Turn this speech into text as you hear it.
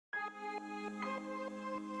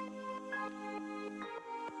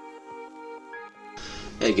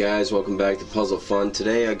Hey guys, welcome back to Puzzle Fun.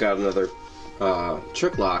 Today I got another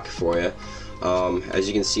trick lock for you. As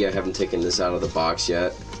you can see, I haven't taken this out of the box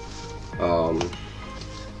yet.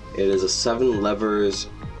 It is a 7 levers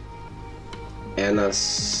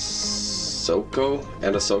Anasco.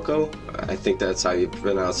 I think that's how you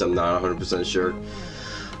pronounce it. I'm not 100% sure.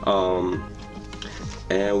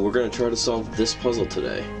 And we're gonna try to solve this puzzle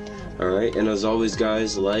today. Alright, and as always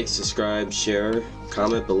guys, like, subscribe, share,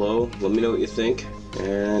 comment below, let me know what you think,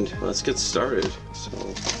 and let's get started. So,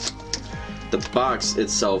 the box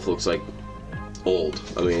itself looks like old.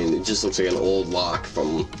 I mean, it just looks like an old lock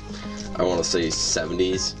from, I want to say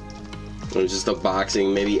 70s. Or just a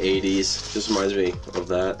boxing, maybe 80s. Just reminds me of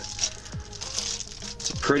that. It's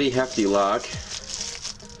a pretty hefty lock.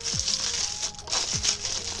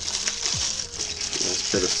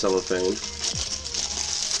 Nice bit of cellophane.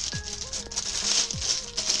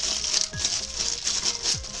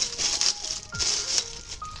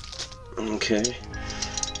 Okay,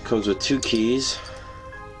 comes with 2 keys,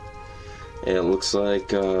 and it looks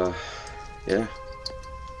like, yeah,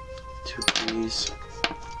 2 keys.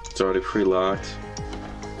 It's already pre-locked.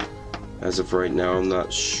 As of right now, I'm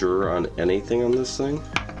not sure on anything on this thing.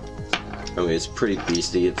 I mean, it's pretty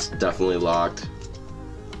beastly. It's definitely locked.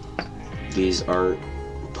 These aren't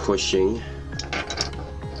pushing.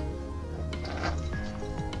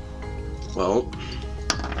 Well,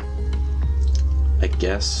 I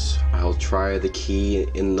guess I'll try the key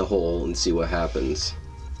in the hole and see what happens.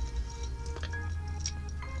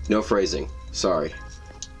 No phrasing, sorry.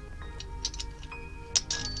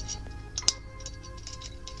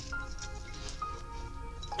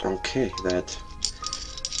 Okay, that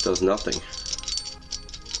does nothing.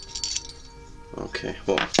 Okay,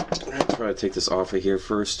 well, I'm gonna try to take this off of here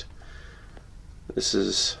first. This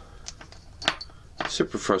is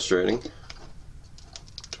super frustrating.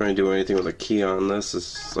 Trying to do anything with a key on this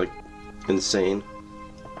is like insane.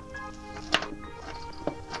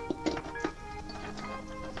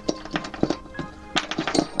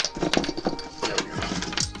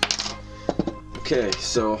 Okay,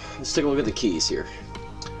 so let's take a look at the keys here.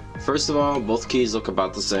 First of all, both keys look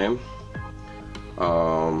about the same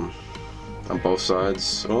on both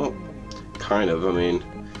sides. Well, kind of. I mean,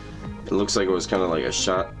 it looks like it was kind of like a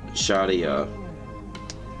shoddy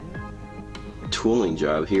tooling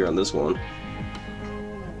job here on this one.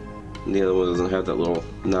 And the other one doesn't have that little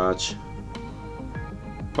notch.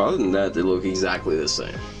 But other than that, they look exactly the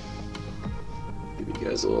same. Give you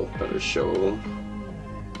guys a little better show of them.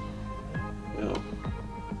 Yeah.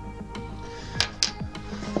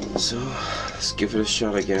 So let's give it a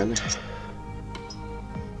shot again.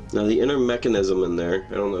 Now the inner mechanism in there,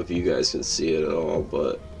 I don't know if you guys can see it at all,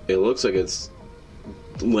 but it looks like it's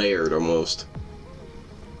layered almost.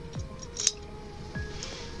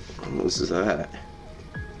 What is that?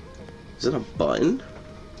 Is it a button?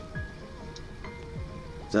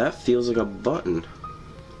 That feels like a button.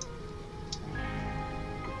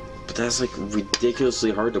 But that's like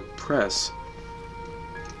ridiculously hard to press.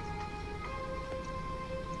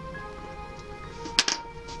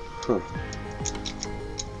 Huh.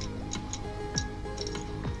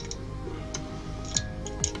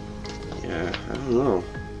 Yeah, I don't know.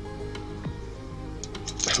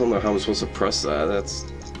 I don't know how I'm supposed to press that. That's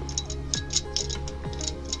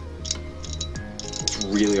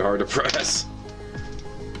really hard to press.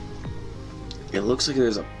 It looks like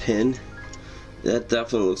there's a pin. That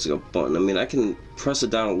definitely looks like a button. I mean, I can press it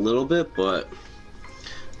down a little bit, but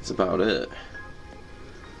that's about it.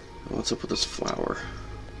 What's up with this flower?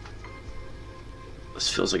 This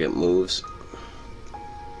feels like it moves.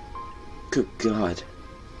 Good God.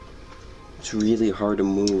 It's really hard to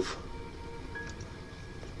move.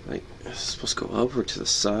 Like, is it supposed to go up or to the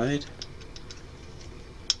side?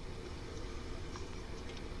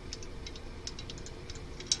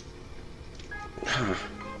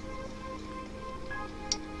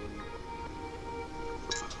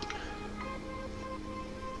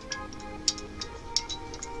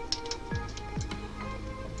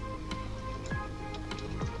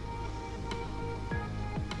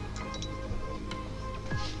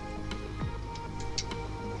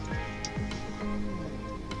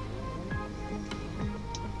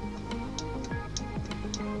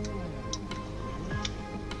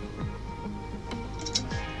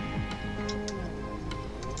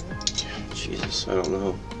 Jesus, I don't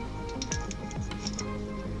know.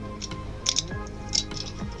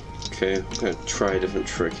 Okay, I'm gonna try a different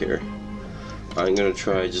trick here. I'm gonna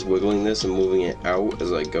try just wiggling this and moving it out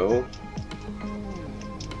as I go.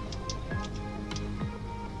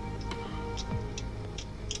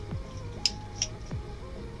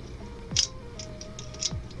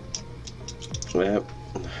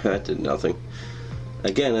 That did nothing.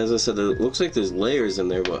 Again, as I said, it looks like there's layers in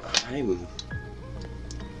there, but I'm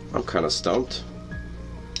kind of stumped.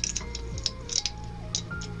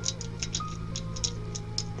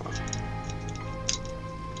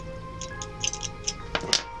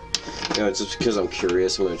 You know, just because I'm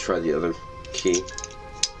curious, I'm going to try the other key.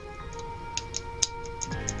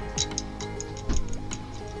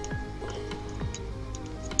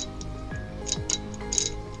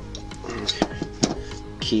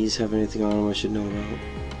 Keys have anything on them I should know about?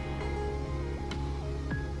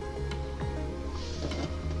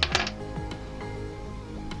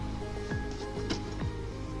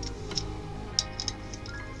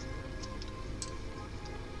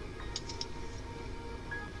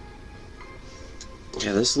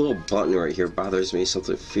 Yeah, this little button right here bothers me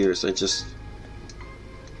something fierce. This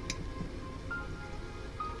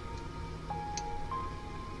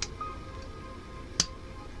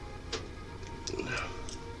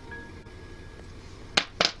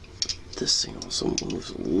thing also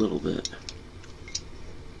moves a little bit.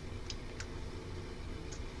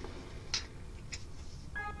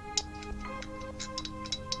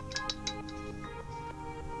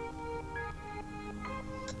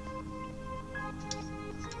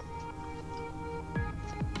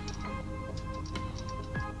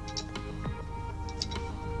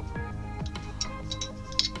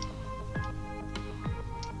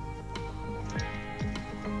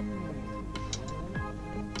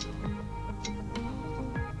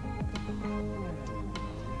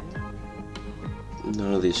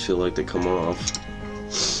 None of these feel like they come off.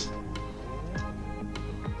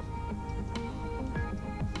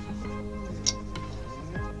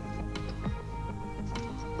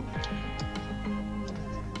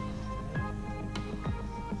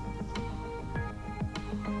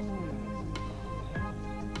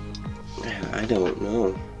 Man, I don't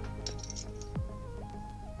know.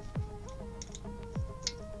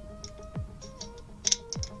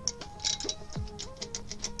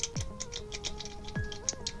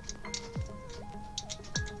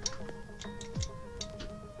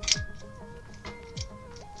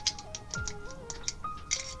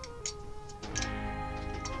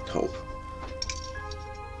 Hope.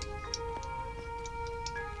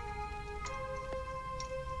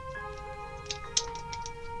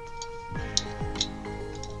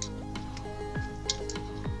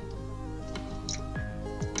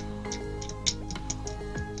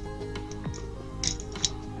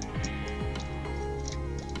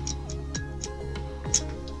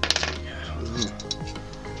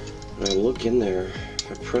 When I look in there,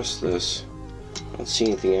 if I press this, I don't see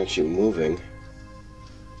anything actually moving.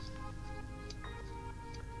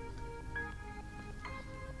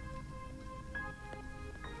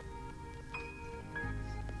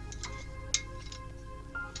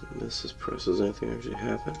 This is pressed. Does anything actually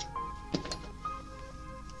happen?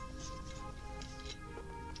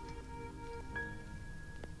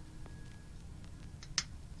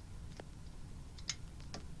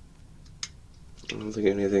 I don't think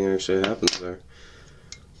anything actually happens there.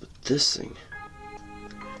 But this thing,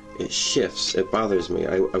 it shifts. It bothers me.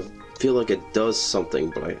 I feel like it does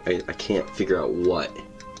something, but I can't figure out what.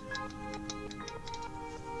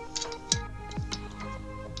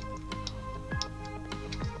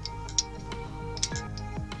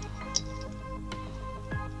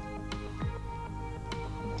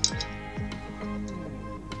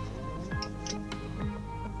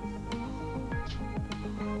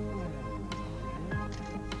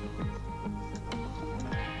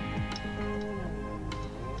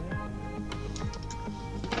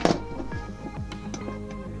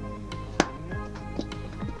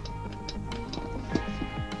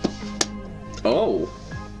 Oh!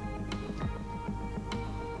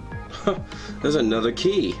 There's another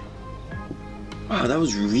key. Wow, that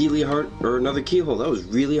was really hard. Or another keyhole. That was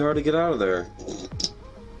really hard to get out of there.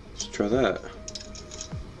 Let's try that.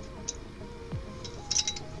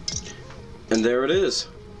 And there it is.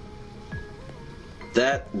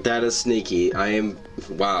 That is sneaky.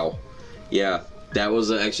 Wow. Yeah, that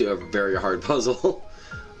was actually a very hard puzzle.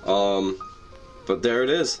 But there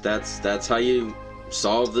it is. That's how you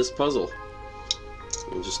solve this puzzle.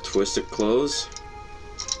 And just twist it close.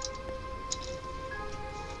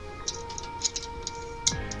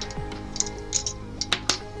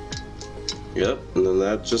 Yep, and then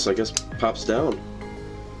that just, I guess, pops down.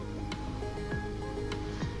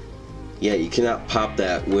 Yeah, you cannot pop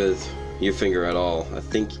that with your finger at all. I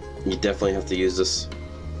think you definitely have to use this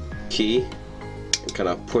key and kind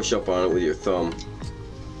of push up on it with your thumb.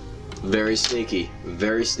 Very sneaky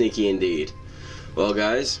indeed. Well,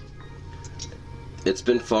 guys, it's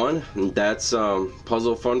been fun. That's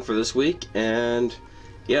puzzle fun for this week, and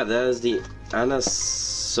yeah, that is the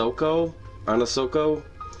Anasco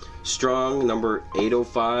Strong number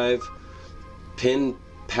 805 pin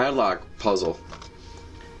padlock puzzle.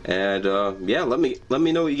 And yeah, let me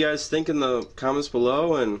know what you guys think in the comments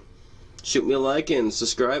below, and shoot me a like and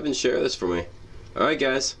subscribe and share this for me. Alright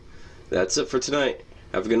guys, that's it for tonight.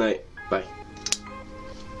 Have a good night. Bye.